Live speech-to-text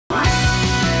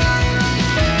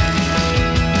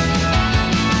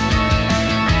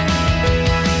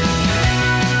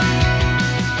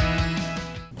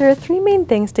There are three main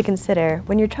things to consider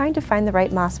when you're trying to find the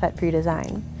right MOSFET for your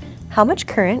design. How much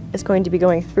current is going to be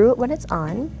going through it when it's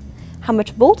on, how much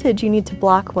voltage you need to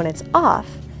block when it's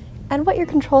off, and what your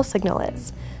control signal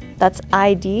is. That's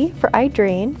ID for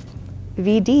iDrain,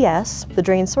 VDS, the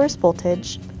drain source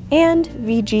voltage, and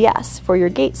VGS for your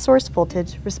gate source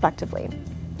voltage, respectively.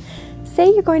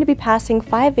 Say you're going to be passing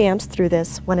 5 amps through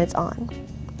this when it's on.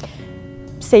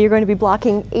 Say you're going to be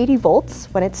blocking 80 volts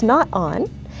when it's not on,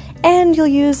 and you'll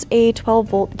use a 12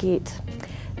 volt gate.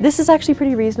 This is actually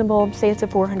pretty reasonable, say it's a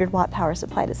 400 watt power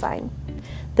supply design.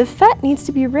 The FET needs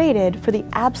to be rated for the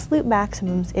absolute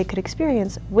maximums it could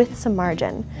experience with some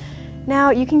margin. Now,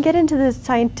 you can get into the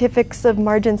scientifics of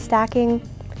margin stacking.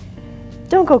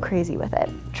 Don't go crazy with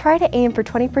it. Try to aim for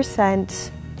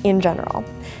 20% in general.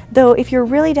 Though if you're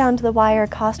really down to the wire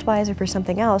cost-wise or for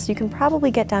something else, you can probably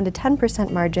get down to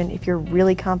 10% margin if you're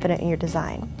really confident in your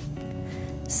design.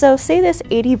 So say this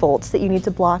 80 volts that you need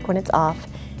to block when it's off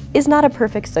is not a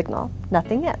perfect signal.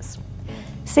 Nothing is.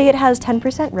 Say it has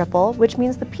 10% ripple, which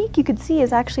means the peak you could see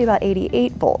is actually about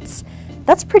 88 volts.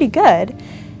 That's pretty good.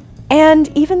 And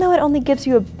even though it only gives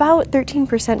you about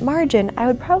 13% margin, I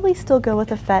would probably still go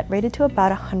with a FET rated to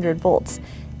about 100 volts.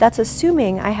 That's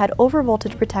assuming I had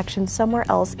overvoltage protection somewhere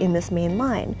else in this main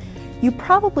line. You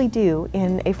probably do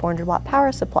in a 400 watt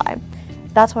power supply.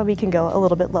 That's why we can go a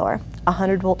little bit lower.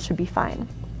 100 volts should be fine.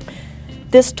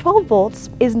 This 12 volts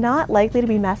is not likely to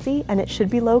be messy, and it should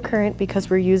be low current because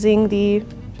we're using the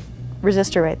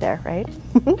resistor right there, right?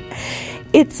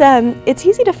 It's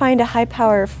easy to find a high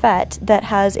power FET that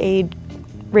has a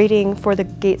rating for the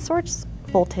gate source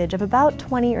voltage of about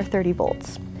 20 or 30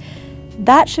 volts.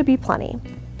 That should be plenty.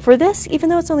 For this, even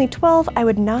though it's only 12, I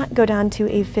would not go down to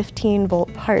a 15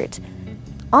 volt part.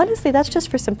 Honestly, that's just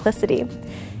for simplicity.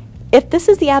 If this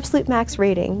is the absolute max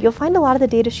rating, you'll find a lot of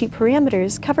the datasheet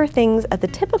parameters cover things at the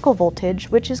typical voltage,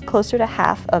 which is closer to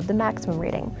half of the maximum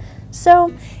rating.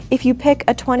 So if you pick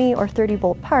a 20 or 30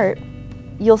 volt part,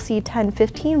 you'll see 10,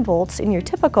 15 volts in your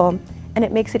typical, and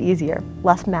it makes it easier.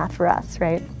 Less math for us,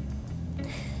 right?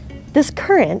 This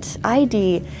current,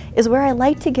 ID, is where I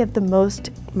like to give the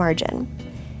most margin.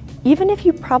 Even if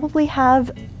you probably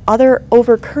have other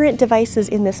overcurrent devices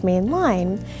in this main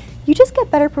line, you just get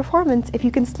better performance if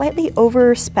you can slightly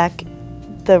over-spec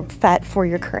the FET for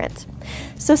your current.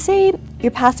 So say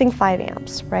you're passing 5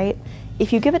 amps, right?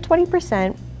 If you give it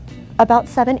 20%, about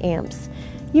 7 amps,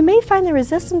 you may find the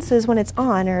resistances when it's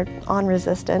on, or on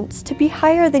resistance, to be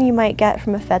higher than you might get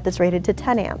from a FET that's rated to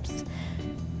 10 amps.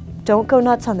 Don't go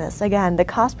nuts on this. Again, the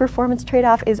cost-performance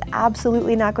trade-off is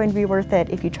absolutely not going to be worth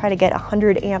it if you try to get a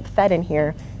 100 amp FET in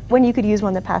here when you could use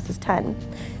one that passes 10.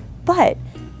 But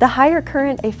the higher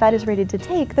current a FET is rated to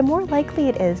take, the more likely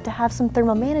it is to have some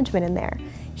thermal management in there.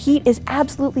 Heat is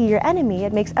absolutely your enemy.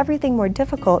 It makes everything more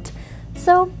difficult,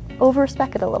 so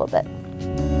over-spec it a little bit.